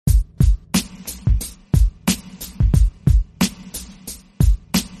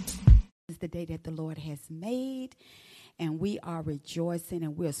the day that the Lord has made, and we are rejoicing,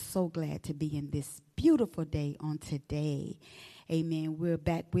 and we're so glad to be in this beautiful day on today. Amen. We're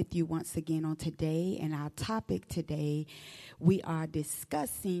back with you once again on today, and our topic today, we are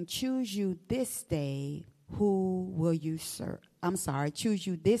discussing choose you this day, who will you serve? Choose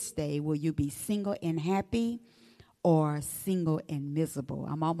you this day, will you be single and happy or single and miserable?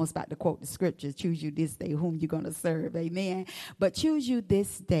 I'm almost about to quote the scriptures. Choose you this day whom you're going to serve. Amen. But choose you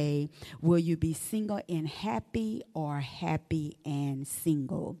this day, will you be single and happy or happy and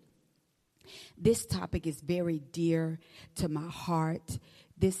single? This topic is very dear to my heart.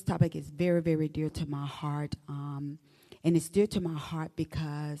 This topic is very, very dear to my heart. And it's dear to my heart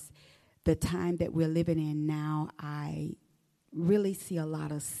because the time that we're living in now, I really see a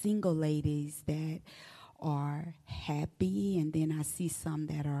lot of single ladies that are happy, and then I see some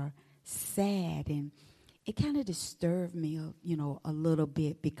that are sad, and it kind of disturbed me, a little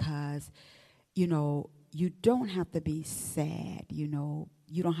bit because, you don't have to be sad, you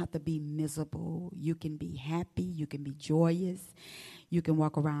don't have to be miserable. You can be happy, you can be joyous, you can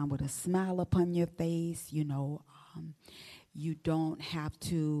walk around with a smile upon your face, you don't have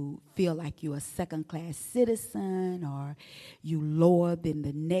to feel like you're a second-class citizen or you lower than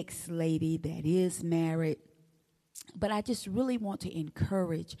the next lady that is married. But I just really want to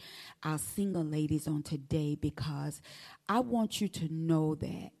encourage our single ladies on today because I want you to know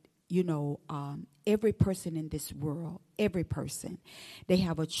that, every person in this world, every person, they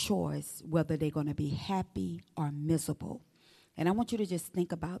have a choice whether they're going to be happy or miserable. And I want you to just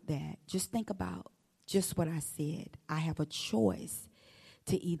think about that. Just think about just what I said. I have a choice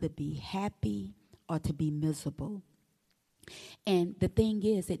to either be happy or to be miserable. And the thing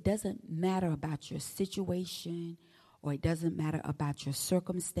is, it doesn't matter about your situation or it doesn't matter about your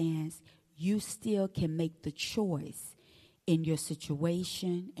circumstance. You still can make the choice in your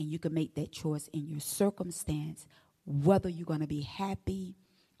situation, and you can make that choice in your circumstance, whether you're going to be happy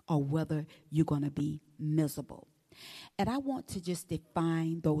or whether you're going to be miserable. And I want to just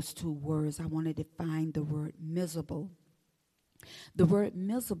define those two words. I want to define the word miserable. The word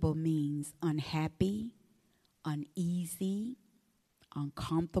miserable means unhappy, uneasy,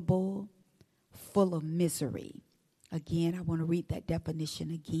 uncomfortable, full of misery. Again, I want to read that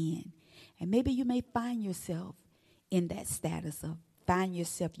definition again. And maybe you may find yourself in that status of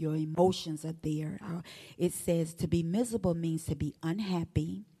your emotions are there. It says to be miserable means to be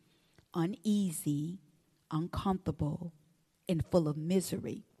unhappy, uneasy, uncomfortable, and full of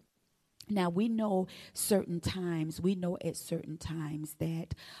misery. Now, we know at certain times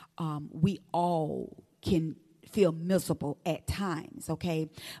that we all can feel miserable at times, okay?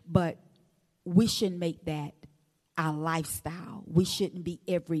 But we shouldn't make that our lifestyle. We shouldn't be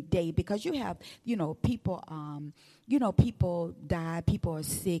every day because you have, people, people die, people are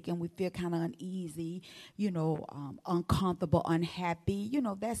sick, and we feel kind of uneasy, uncomfortable, unhappy.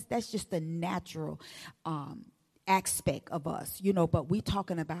 That's just the natural aspect of us, but we're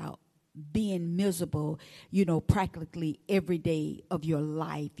talking about being miserable, practically every day of your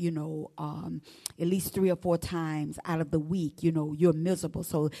life, at least 3 or 4 times out of the week, you're miserable.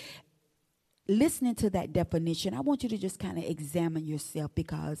 So listening to that definition, I want you to just kind of examine yourself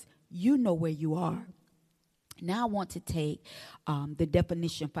because you know where you are. Now I want to take the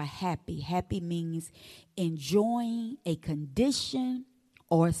definition for happy. Happy means enjoying a condition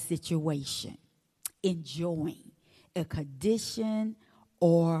or a situation. Enjoying a condition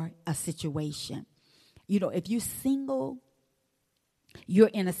or a situation. If you're single, you're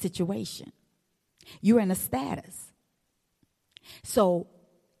in a situation. You're in a status. So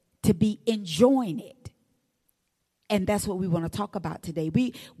to be enjoying it. And that's what we want to talk about today.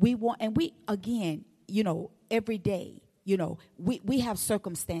 We want, and we, again, every day, we have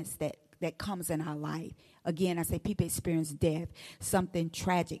circumstance that comes in our life. Again, I say people experience death. Something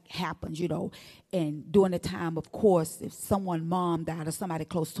tragic happens, and during the time, of course, if someone's mom died or somebody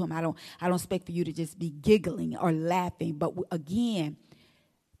close to him, I don't expect for you to just be giggling or laughing. But again,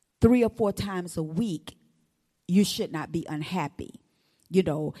 3 or 4 times a week, you should not be unhappy.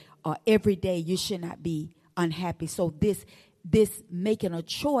 Every day you should not be unhappy. So this making a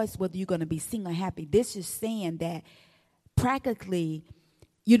choice whether you're going to be single or happy, this is saying that practically,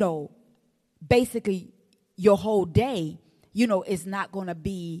 basically your whole day, is not going to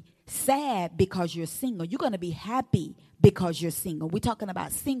be sad because you're single. You're going to be happy because you're single. We're talking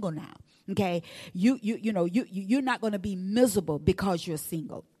about single now, okay? You're not going to be miserable because you're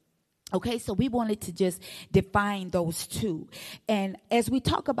single. Okay, so we wanted to just define those two. And as we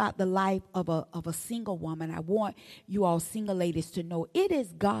talk about the life of a single woman, I want you all single ladies to know it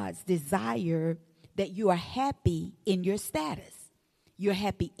is God's desire that you are happy in your status. You're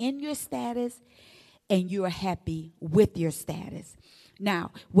happy in your status, and you're happy with your status.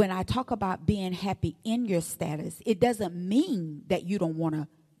 Now, when I talk about being happy in your status, it doesn't mean that you don't want to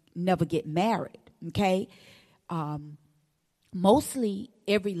never get married, okay? Mostly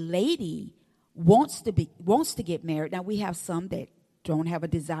every lady wants to get married. Now, we have some that don't have a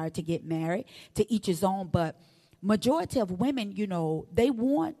desire to get married, to each his own, but majority of women, they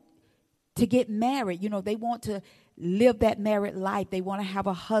want to get married. They want to live that married life. They want to have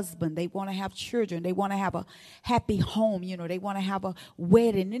a husband. They want to have children. They want to have a happy home. They want to have a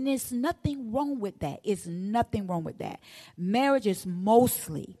wedding. And there's nothing wrong with that. It's nothing wrong with that. Marriage is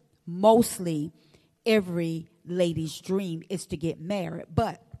mostly every lady's dream is to get married.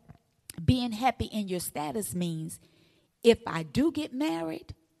 But being happy in your status means if I do get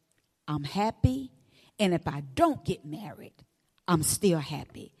married, I'm happy. And if I don't get married, I'm still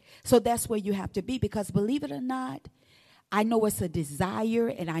happy. So that's where you have to be, because believe it or not, I know it's a desire,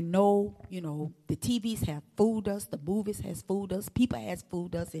 and I know, the TVs have fooled us, the movies has fooled us, people has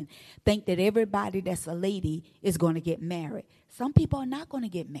fooled us, and think that everybody that's a lady is going to get married. Some people are not going to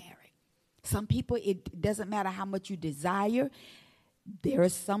get married. Some people, it doesn't matter how much you desire. There are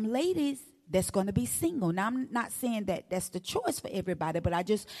some ladies that's going to be single. Now, I'm not saying that that's the choice for everybody, but I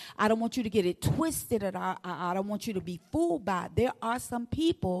don't want you to get it twisted, and I don't want you to be fooled by it. There are some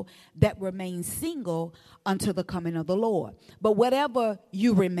people that remain single until the coming of the Lord. But whatever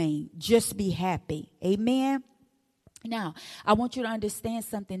you remain, just be happy. Amen? Now, I want you to understand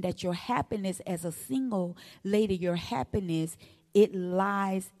something, that your happiness as a single lady, your happiness, it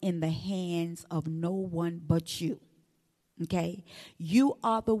lies in the hands of no one but you. Okay? You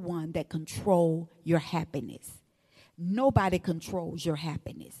are the one that control your happiness. Nobody controls your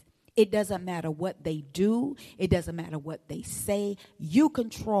happiness. It doesn't matter what they do. It doesn't matter what they say. You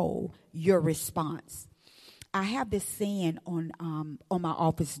control your response. I have this saying on my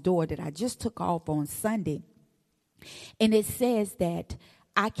office door that I just took off on Sunday. And it says that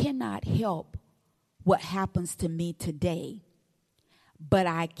I cannot help what happens to me today, but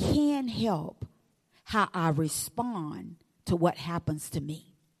I can help how I respond to what happens to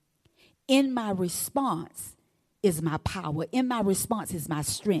me. In my response is my power. In my response is my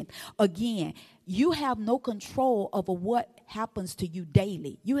strength. Again, you have no control over what happens to you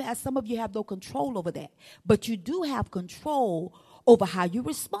daily. Some of you have no control over that, but you do have control over how you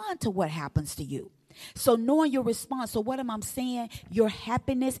respond to what happens to you. So knowing your response, so what am I saying? Your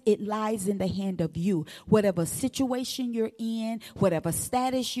happiness, it lies in the hand of you. Whatever situation you're in, whatever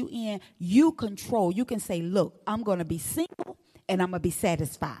status you're in, you control. You can say, look, I'm going to be single and I'm going to be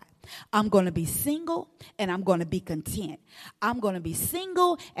satisfied. I'm going to be single and I'm going to be content. I'm going to be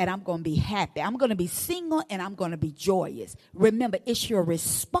single and I'm going to be happy. I'm going to be single and I'm going to be joyous. Remember, it's your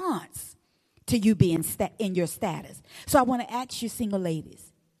response to you being in your status. So I want to ask you, single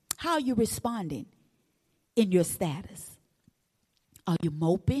ladies, how are you responding in your status? Are you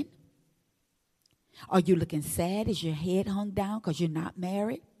moping? Are you looking sad? Is your head hung down because you're not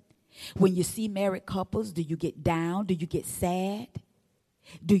married? When you see married couples, do you get down? Do you get sad?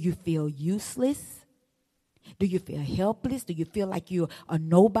 Do you feel useless? Do you feel helpless? Do you feel like you're a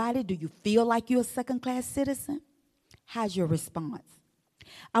nobody? Do you feel like you're a second-class citizen? How's your response?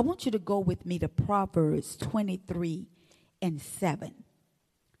 I want you to go with me to Proverbs 23:7.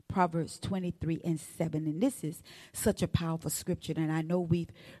 Proverbs 23:7. And this is such a powerful scripture. And I know we've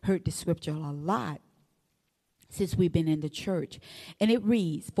heard the scripture a lot since we've been in the church. And it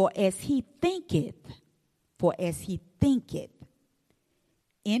reads, For as he thinketh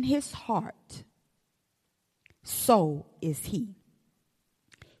in his heart, so is he.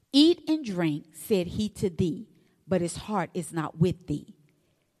 Eat and drink, said he to thee, but his heart is not with thee.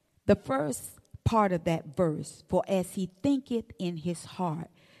 The first part of that verse, for as he thinketh in his heart,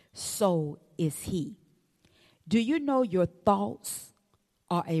 so is he. Do you know your thoughts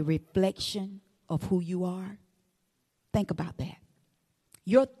are a reflection of who you are? Think about that.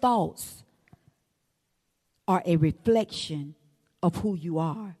 Your thoughts are a reflection of who you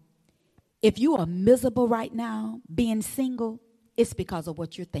are. If you are miserable right now, being single, it's because of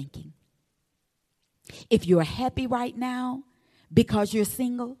what you're thinking. If you're happy right now because you're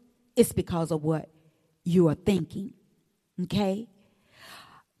single, it's because of what you are thinking. Okay?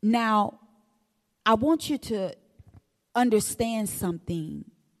 Now, I want you to understand something.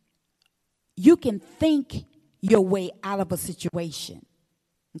 You can think your way out of a situation.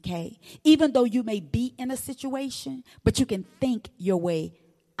 Okay? Even though you may be in a situation, but you can think your way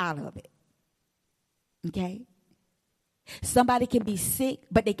out of it. Okay? Somebody can be sick,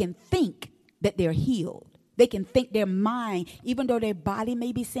 but they can think that they're healed. They can think their mind, even though their body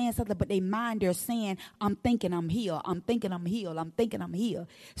may be saying something, but their mind, they're saying, I'm thinking I'm healed. I'm thinking I'm healed. I'm thinking I'm healed.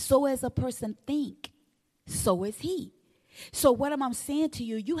 So as a person think, so is he. So what am I saying to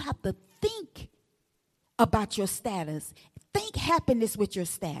you? You have to think about your status. Think happiness with your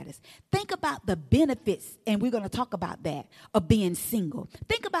status. Think about the benefits, and we're going to talk about that, of being single.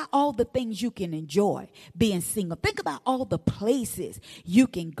 Think about all the things you can enjoy being single. Think about all the places you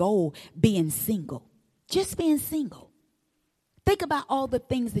can go being single. Just being single. Think about all the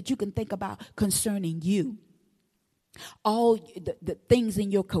things that you can think about concerning you. All the things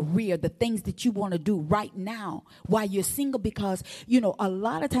in your career, the things that you want to do right now while you're single, because, a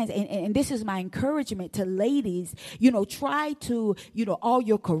lot of times, and this is my encouragement to ladies, try to, all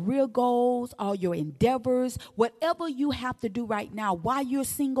your career goals, all your endeavors, whatever you have to do right now while you're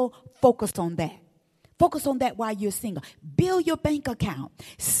single, focus on that. Focus on that while you're single. Build your bank account.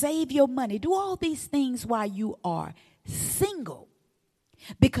 Save your money. Do all these things while you are single.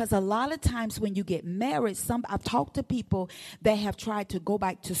 Because a lot of times when you get married, I've talked to people that have tried to go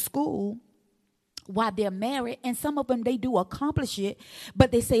back to school while they're married, and some of them, they do accomplish it,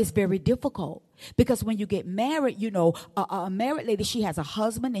 but they say it's very difficult. Because when you get married, a married lady, she has a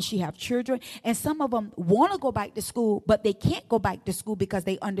husband and she has children, and some of them want to go back to school, but they can't go back to school because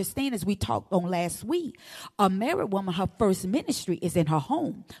they understand, as we talked on last week, a married woman, her first ministry is in her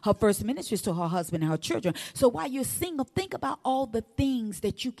home. Her first ministry is to her husband and her children. So while you're single, think about all the things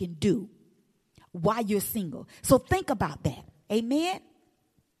that you can do while you're single. So think about that. Amen?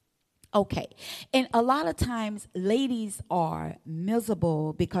 Okay. And a lot of times ladies are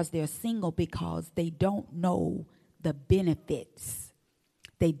miserable because they're single because they don't know the benefits.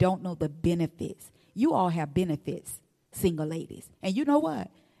 They don't know the benefits. You all have benefits, single ladies. And you know what?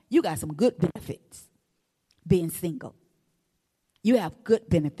 You got some good benefits being single. You have good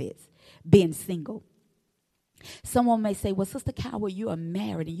benefits being single. Someone may say, well, Sister Cowell, you are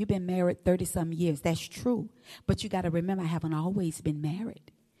married and you've been married 30-some years. That's true. But you got to remember, I haven't always been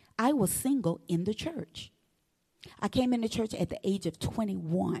married. I was single in the church. I came in the church at the age of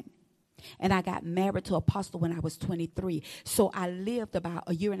 21, and I got married to Apostle when I was 23. So I lived about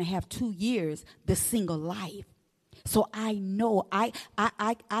a year and a half, 2 years, the single life. So I know I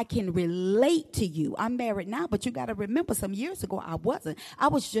can relate to you. I'm married now, but you got to remember, some years ago I wasn't. I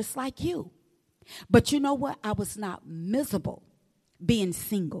was just like you. But you know what? I was not miserable being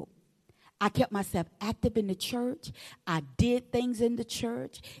single. I kept myself active in the church. I did things in the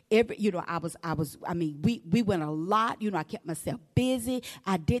church. We went a lot. I kept myself busy.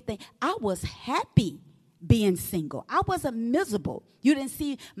 I did things. I was happy being single. I wasn't miserable. You didn't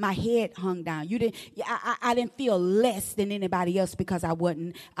see my head hung down. I didn't feel less than anybody else because I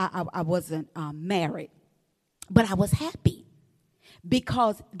wasn't married. But I was happy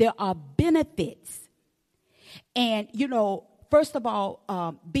because there are benefits. And, first of all,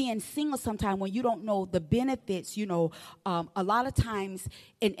 being single sometimes when you don't know the benefits, a lot of times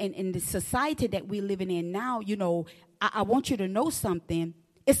in the society that we're living in now, I want you to know something.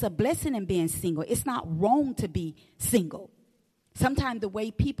 It's a blessing in being single. It's not wrong to be single. Sometimes the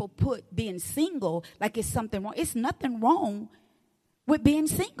way people put being single like it's something wrong. It's nothing wrong with being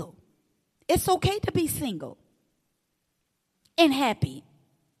single. It's okay to be single and happy.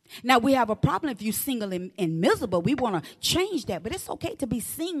 Now, we have a problem if you're single and miserable. We want to change that. But it's okay to be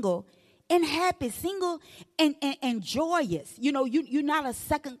single and happy, single and joyous. You're not a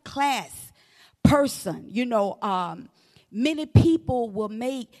second-class person. Many people will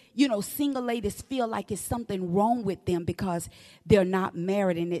make, single ladies feel like it's something wrong with them because they're not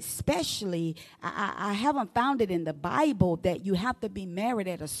married. And especially, I haven't found it in the Bible that you have to be married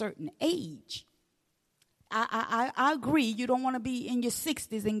at a certain age. I agree. You don't want to be in your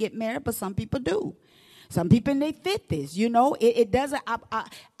 60s and get married, but some people do. Some people in their 50s, it doesn't.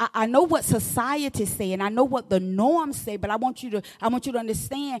 I know what society say, and I know what the norms say, but I want you to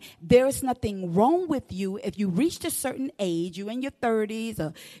understand there is nothing wrong with you if you reached a certain age. You're in your 30s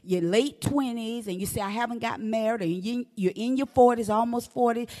or your late 20s, and you say I haven't got married, and you're in your 40s, almost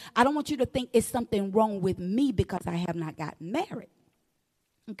 40. I don't want you to think it's something wrong with me because I have not gotten married.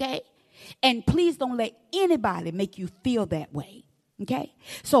 Okay. And please don't let anybody make you feel that way, okay?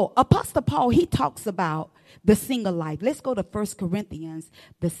 So Apostle Paul, he talks about the single life. Let's go to 1 Corinthians,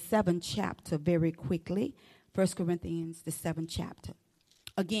 the 7th chapter very quickly. 1 Corinthians, the 7th chapter.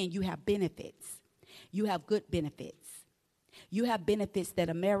 Again, you have benefits. You have good benefits. You have benefits that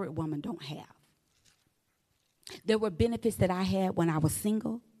a married woman don't have. There were benefits that I had when I was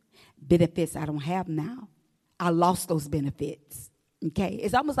single, benefits I don't have now. I lost those benefits. Okay,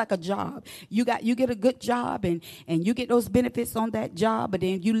 it's almost like a job. You get a good job and you get those benefits on that job, but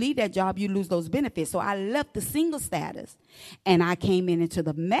then you leave that job, you lose those benefits. So I left the single status and I came into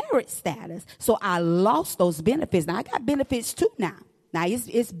the married status. So I lost those benefits. Now I got benefits too now. Now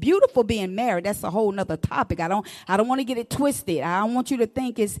it's beautiful being married. That's a whole nother topic. I don't want to get it twisted. I don't want you to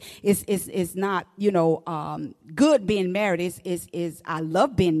think it's not, good being married. Is I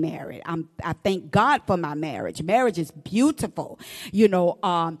love being married. I thank God for my marriage. Marriage is beautiful,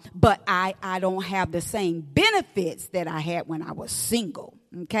 but I don't have the same benefits that I had when I was single.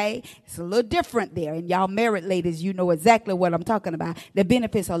 Okay, it's a little different there. And y'all married ladies, you know exactly what I'm talking about. The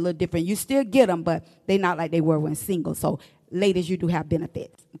benefits are a little different. You still get them, but they're not like they were when single. So ladies, you do have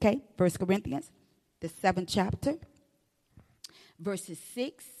benefits. Okay, 1 Corinthians, the 7th chapter, verses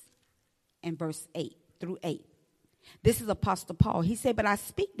 6 and verse 8 through 8. This is Apostle Paul. He said, but I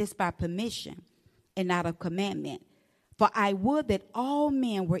speak this by permission and not of commandment. For I would that all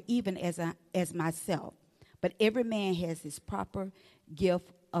men were even as myself. But every man has his proper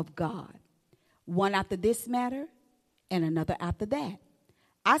gift of God. One after this matter and another after that.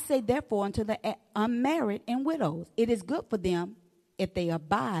 I say therefore unto the unmarried and widows, it is good for them if they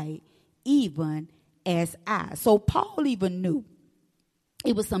abide even as I. So Paul even knew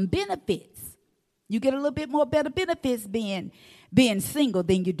it was some benefits. You get a little bit more better benefits being single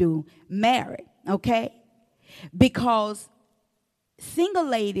than you do married, okay? Because single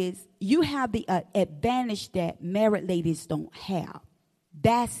ladies, you have the advantage that married ladies don't have.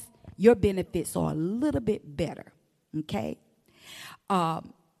 That's your benefits are a little bit better, okay?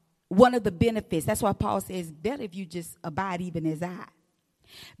 One of the benefits, that's why Paul says, better if you just abide even as I.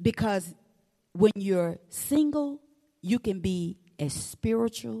 Because when you're single, you can be as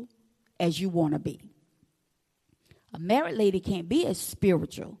spiritual as you want to be. A married lady can't be as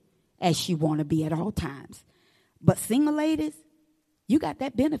spiritual as she want to be at all times. But single ladies, you got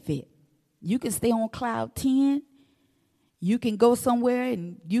that benefit. You can stay on cloud 10. You can go somewhere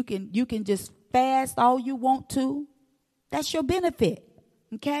and you can just fast all you want to. That's your benefit,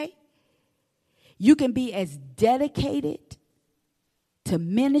 okay? You can be as dedicated to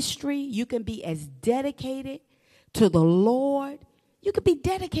ministry. You can be as dedicated to the Lord. You can be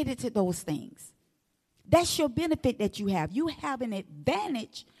dedicated to those things. That's your benefit that you have. You have an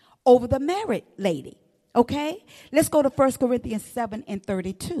advantage over the married lady, okay? Let's go to 1 Corinthians 7 and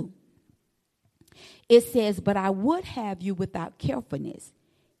 32. It says, but I would have you without carefulness.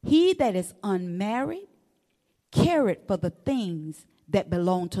 He that is unmarried, careth for the things that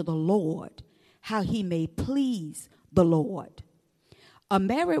belong to the Lord, how he may please the Lord. A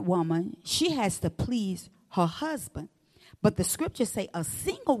married woman, she has to please her husband. But the scriptures say a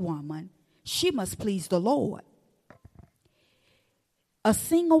single woman, she must please the Lord. A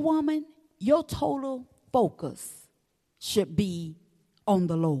single woman, your total focus should be on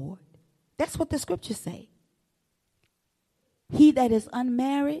the Lord. That's what the scriptures say. He that is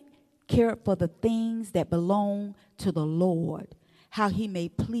unmarried, care for the things that belong to the Lord, how he may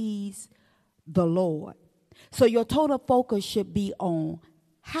please the Lord. So your total focus should be on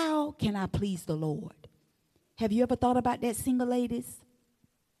how can I please the Lord? Have you ever thought about that, single ladies?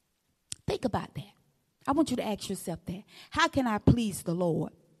 Think about that. I want you to ask yourself that. How can I please the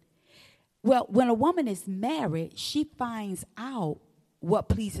Lord? Well, when a woman is married, she finds out what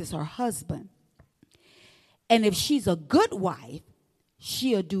pleases her husband. And if she's a good wife,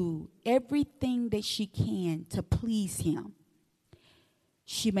 she'll do everything that she can to please him.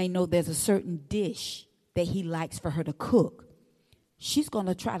 She may know there's a certain dish that he likes for her to cook. She's going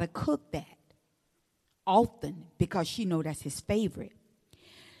to try to cook that often because she knows that's his favorite.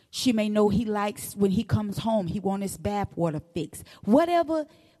 She may know he likes when he comes home, he wants his bath water fixed. Whatever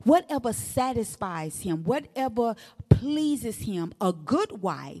satisfies him, whatever pleases him, a good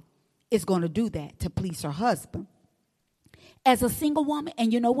wife is going to do that to please her husband. As a single woman,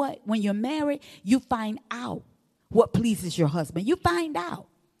 and you know what? When you're married, you find out what pleases your husband. You find out.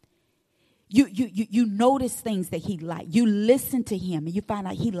 You notice things that he likes. You listen to him and you find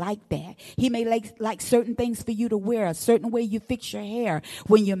out he liked that. He may like certain things for you to wear, a certain way you fix your hair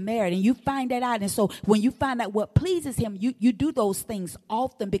when you're married, and you find that out. And so when you find out what pleases him, you do those things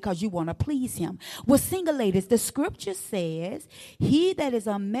often because you want to please him. With single ladies, the scripture says, he that is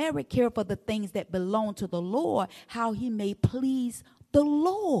unmarried care for the things that belong to the Lord, how he may please the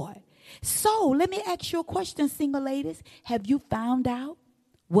Lord. So let me ask you a question, single ladies. Have you found out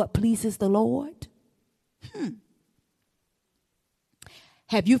what pleases the Lord?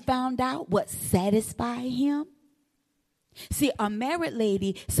 Have you found out what satisfies him? See, a married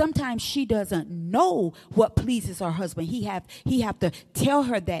lady, sometimes she doesn't know what pleases her husband. He have to tell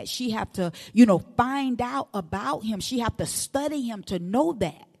her that. She have to, find out about him. She have to study him to know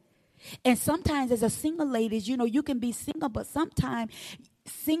that. And sometimes as a single ladies, you can be single, but sometimes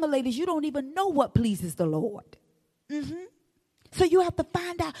single ladies, you don't even know what pleases the Lord. So you have to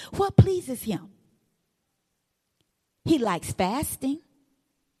find out what pleases him. He likes fasting.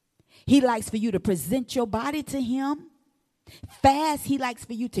 He likes for you to present your body to him. Fast, he likes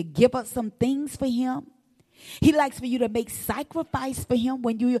for you to give up some things for him. He likes for you to make sacrifice for him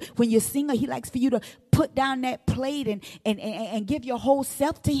when you're single. He likes for you to put down that plate and give your whole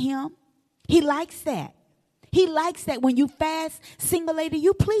self to him. He likes that. He likes that when you fast, single lady,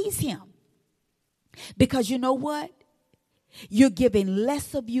 you please him. Because you know what? You're giving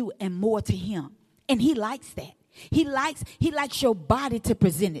less of you and more to him. And he likes that. He likes your body to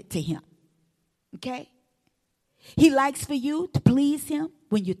present it to him. Okay? He likes for you to please him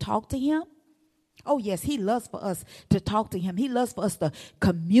when you talk to him. Oh, yes, he loves for us to talk to him. He loves for us to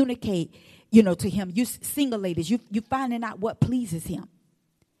communicate, to him. You single ladies, you finding out what pleases him.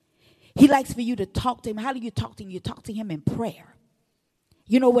 He likes for you to talk to him. How do you talk to him? You talk to him in prayer.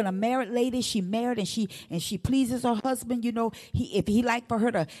 When a married lady, she married and she pleases her husband, if he like for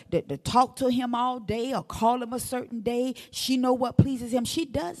her to talk to him all day or call him a certain day, she know what pleases him. She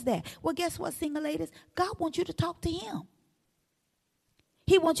does that. Well, guess what, single ladies? God wants you to talk to him.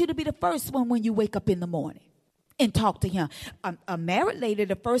 He wants you to be the first one when you wake up in the morning and talk to him. A married lady,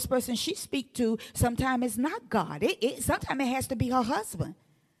 the first person she speak to, sometimes it's not God. Sometimes it has to be her husband.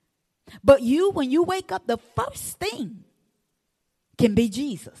 But when you wake up, the first thing can be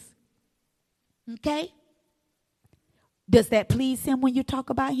Jesus. Okay? Does that please him when you talk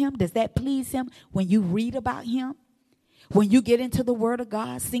about him? Does that please him when you read about him? When you get into the word of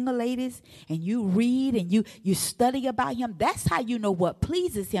God, single ladies, and you read and you study about him, that's how you know what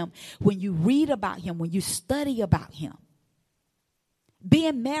pleases him. When you read about him, when you study about him.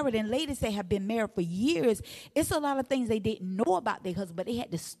 Being married, and ladies that have been married for years, it's a lot of things they didn't know about their husband, but they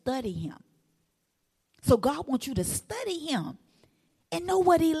had to study him. So God wants you to study him and know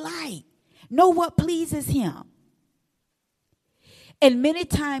what he like. Know what pleases him. And many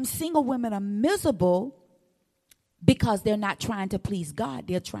times single women are miserable because they're not trying to please God.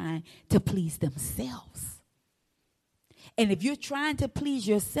 They're trying to please themselves. And if you're trying to please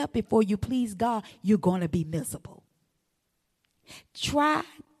yourself before you please God, you're going to be miserable. Try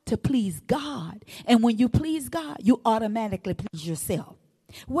to please God. And when you please God, you automatically please yourself.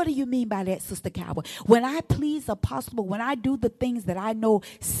 What do you mean by that, Sister Cowboy? When I please Apostle, when I do the things that I know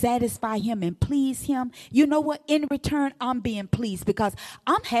satisfy him and please him, you know what? In return, I'm being pleased because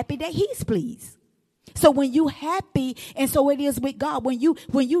I'm happy that he's pleased. So when you happy, and so it is with God, when you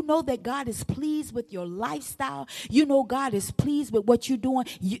know that God is pleased with your lifestyle, you know God is pleased with what you're doing,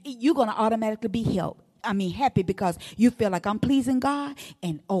 you're going to automatically be happy because you feel like I'm pleasing God,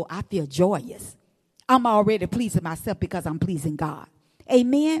 and I feel joyous. I'm already pleasing myself because I'm pleasing God.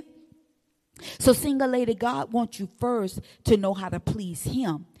 Amen. So single lady, God wants you first to know how to please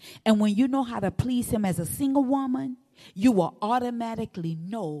him. And when you know how to please him as a single woman, you will automatically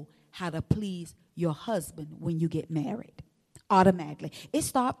know how to please your husband when you get married. Automatically. It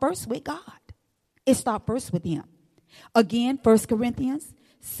starts first with God. It starts first with him. Again, 1 Corinthians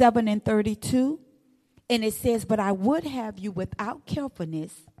 7:32. And it says, but I would have you without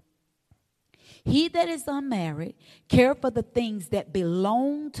carefulness. He that is unmarried, care for the things that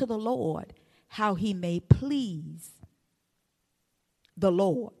belong to the Lord, how he may please the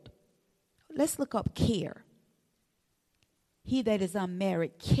Lord. Let's look up care. He that is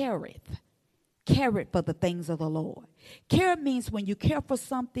unmarried careth for the things of the Lord. Care means when you care for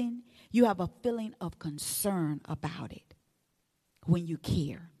something, you have a feeling of concern about it. When you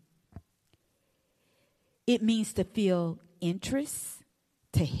care. It means to feel interest,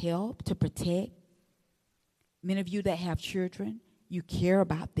 to help, to protect. Many of you that have children, you care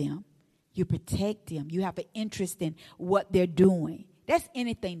about them. You protect them. You have an interest in what they're doing. That's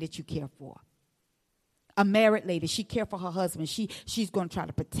anything that you care for. A married lady, she cares for her husband. She's going to try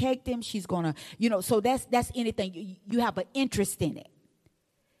to protect him. She's going to, so that's anything. You have an interest in it.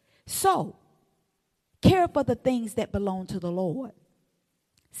 So, care for the things that belong to the Lord.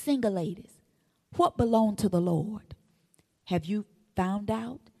 Single ladies, what belong to the Lord? Have you found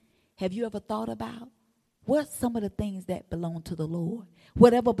out? Have you ever thought about what's some of the things that belong to the Lord?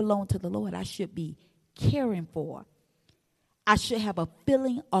 Whatever belongs to the Lord, I should be caring for. I should have a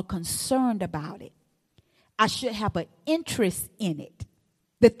feeling or concerned about it. I should have an interest in it,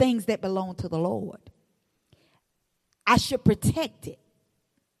 the things that belong to the Lord. I should protect it.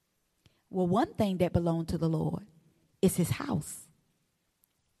 Well, one thing that belongs to the Lord It's his house.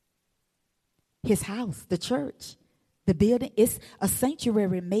 His house, the church, the building. It's a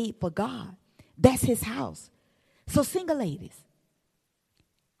sanctuary made for God. That's his house. So single ladies,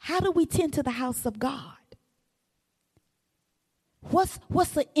 how do we tend to the house of God?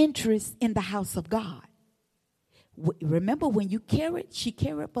 What's the interest in the house of God? Remember, when you carry it, she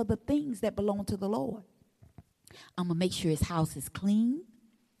carried for the things that belong to the Lord. I'm going to make sure his house is clean.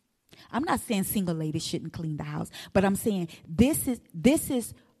 I'm not saying single ladies shouldn't clean the house, but I'm saying this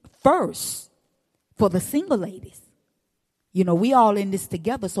is first for the single ladies. You know, we all in this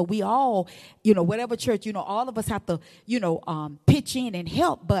together, so we all, you know, whatever church, you know, all of us have to, you know, pitch in and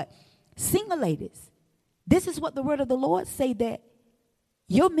help. But single ladies, this is what the word of the Lord say that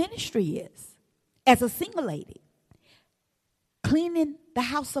your ministry is as a single lady. Cleaning the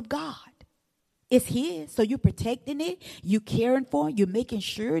house of God. It's his, so you're protecting it, you caring for it, you're making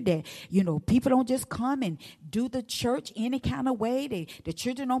sure that, you know, people don't just come and do the church any kind of way. The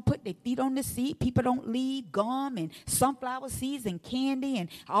children don't put their feet on the seat. People don't leave gum and sunflower seeds and candy and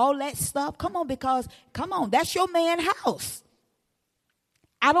all that stuff. Come on, that's your man's house.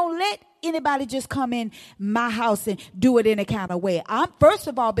 I don't let anybody just come in my house and do it any kind of way. I'm first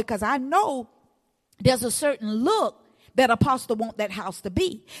of all, because I know there's a certain look that apostle want that house to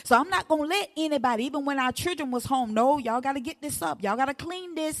be. So I'm not going to let anybody, even when our children was home, no, y'all got to get this up. Y'all got to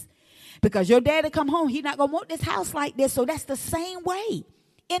clean this because your daddy come home. He not going to want this house like this. So that's the same way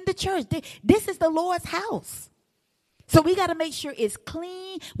in the church. This is the Lord's house. So we got to make sure it's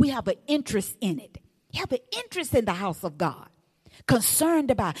clean. We have an interest in it. You have an interest in the house of God.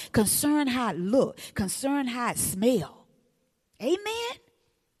 Concerned how it look, concerned how it smell. Amen.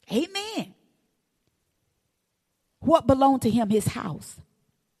 Amen. What belonged to him? His house.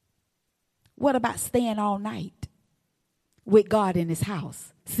 What about staying all night with God in his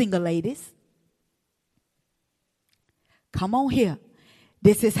house? Single ladies. Come on here.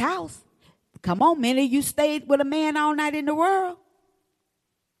 This is house. Come on, many of you stayed with a man all night in the world.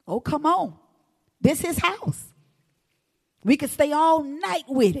 Oh, come on. This is house. We could stay all night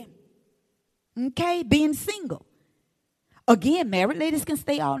with him. Okay, being single. Again, married ladies can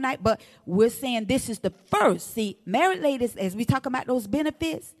stay all night, but we're saying this is the first. See, married ladies, as we talk about those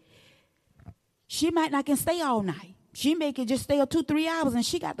benefits, she might not can stay all night. She may can just stay 2-3 hours and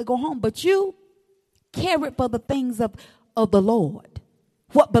she got to go home. But you care for the things of the Lord.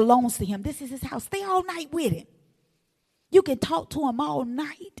 What belongs to him. This is his house. Stay all night with him. You can talk to him all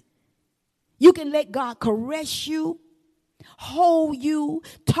night. You can let God caress you, hold you,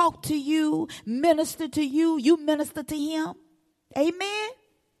 talk to you, minister to you. You minister to him. Amen.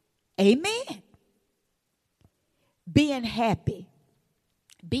 Amen. Being happy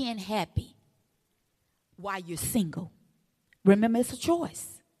while you're single. Remember, it's a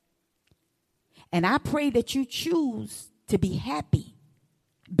choice. And I pray that you choose to be happy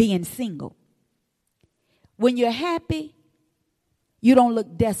being single. When you're happy, you don't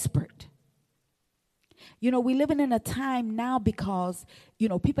look desperate. You know, we're living in a time now because, you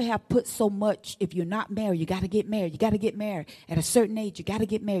know, people have put so much, if you're not married, you got to get married. You got to get married. At a certain age, you got to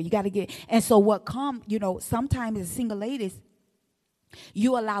get married. And so what you know, sometimes as single ladies,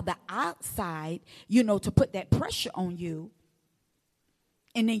 you allow the outside, you know, to put that pressure on you.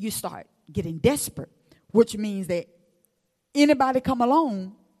 And then you start getting desperate, which means that anybody come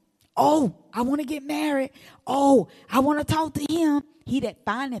along, oh, I want to get married. Oh, I want to talk to him. He that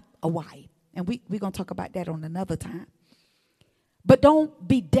findeth a wife. And we're going to talk about that on another time. But don't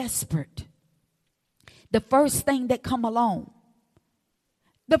be desperate. The first thing that come along,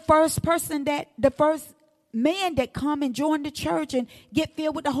 the first man that come and join the church and get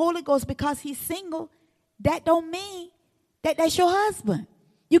filled with the Holy Ghost because he's single, that don't mean that that's your husband.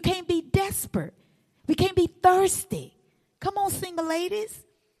 You can't be desperate. We can't be thirsty. Come on, single ladies.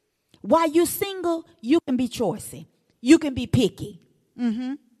 While you're single, you can be choosy. You can be picky.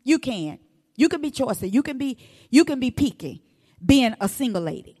 You can. You can be choosy. You can be picky being a single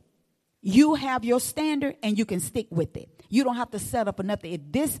lady. You have your standard and you can stick with it. You don't have to settle for nothing. If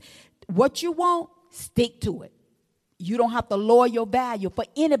this what you want, stick to it. You don't have to lower your value for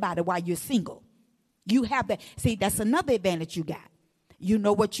anybody while you're single. You have that. See, that's another advantage you got. You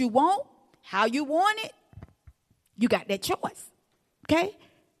know what you want, how you want it. You got that choice. Okay?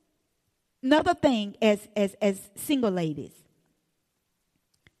 Another thing as single ladies.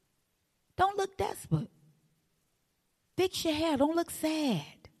 Don't look desperate. Fix your hair. Don't look sad.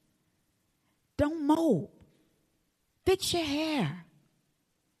 Don't mope. Fix your hair.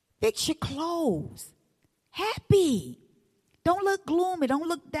 Fix your clothes. Happy. Don't look gloomy. Don't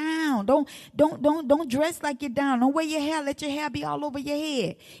look down. down. Don't dress like you're down. Don't wear your hair. Let your hair be all over your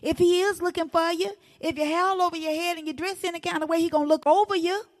head. If he is looking for you, if your hair all over your head and you dress in the kind of way, he going to look over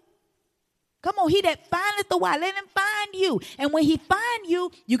you. Come on, he that findeth the wife, let him find you. And when he find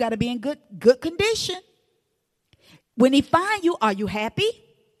you, you got to be in good condition. When he find you, are you happy?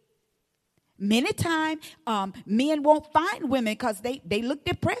 Many times, men won't find women because they look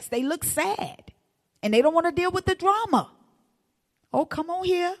depressed. They look sad. And they don't want to deal with the drama. Oh, come on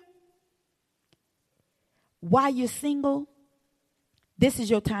here. While you're single, this is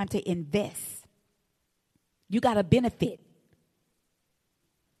your time to invest. You got to benefit.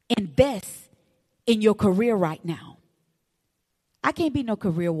 Invest in your career right now. I can't be no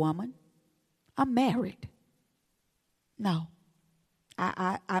career woman. I'm married. No.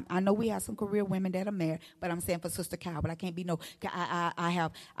 I know we have some career women that are married, but I'm saying for Sister Kyle, but I can't be no.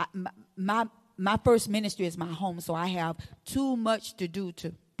 My first ministry is my home, so I have too much to do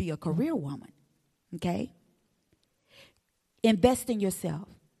to be a career woman. Okay? Invest in yourself.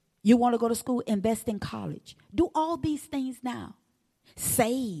 You want to go to school? Invest in college. Do all these things now.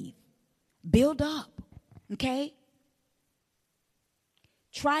 Save. Build up. Okay?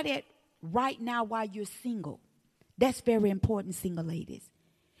 Try that right now while you're single. That's very important, single ladies.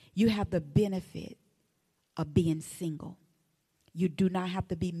 You have the benefit of being single. You do not have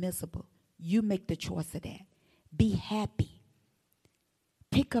to be miserable. You make the choice of that. Be happy.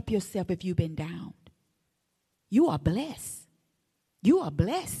 Pick up yourself if you've been down. You are blessed. You are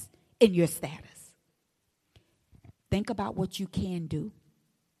blessed in your status. Think about what you can do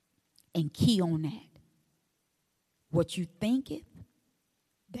and key on that. What you thinketh,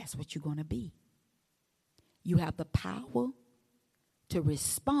 that's what you're going to be. You have the power to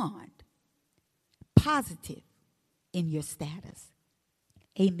respond positive in your status.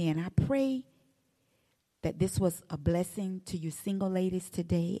 Amen. I pray that this was a blessing to you single ladies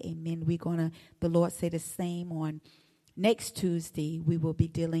today. Amen. The Lord said the same on next Tuesday. We will be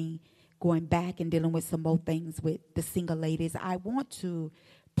going back and dealing with some more things with the single ladies. I want to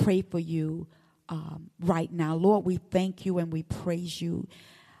pray for you right now. Lord, we thank you and we praise you.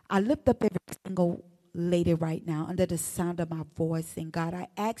 I lift up every single lady right now under the sound of my voice. And God, I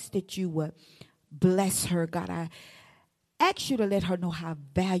ask that you would bless her. God, I ask you to let her know how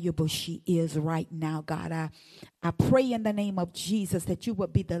valuable she is right now. God, I pray in the name of Jesus that you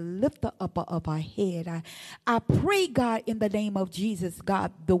would be the lifter up of her head. I pray, God, in the name of Jesus,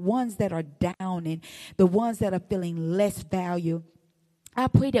 God, the ones that are down and the ones that are feeling less value, I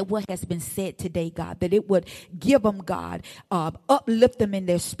pray that what has been said today, God, that it would give them, God, uplift them in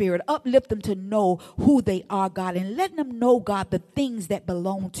their spirit, uplift them to know who they are, God, and let them know, God, the things that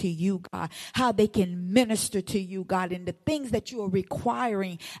belong to you, God, how they can minister to you, God, and the things that you are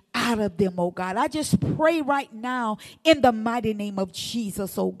requiring out of them, oh God. I just pray right now in the mighty name of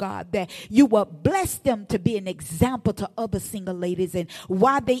Jesus, oh God, that you will bless them to be an example to other single ladies, and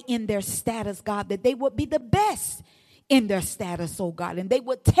while they in their status, God, that they would be the best in their status, oh God, and they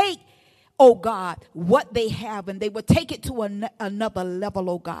would take, oh God, what they have and they would take it to another level,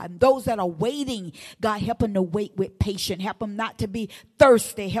 oh God. And those that are waiting, God, help them to wait with patience. Help them not to be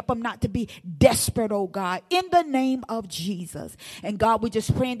thirsty. Help them not to be desperate, oh God, in the name of Jesus. And God, we're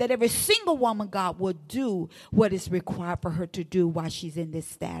just praying that every single woman, God, will do what is required for her to do while she's in this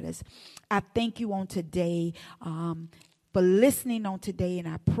status. I thank you on today, for listening on today, and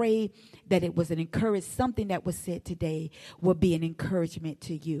I pray that it was something that was said today will be an encouragement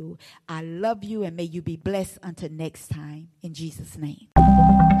to you. I love you, and may you be blessed until next time, in Jesus' name.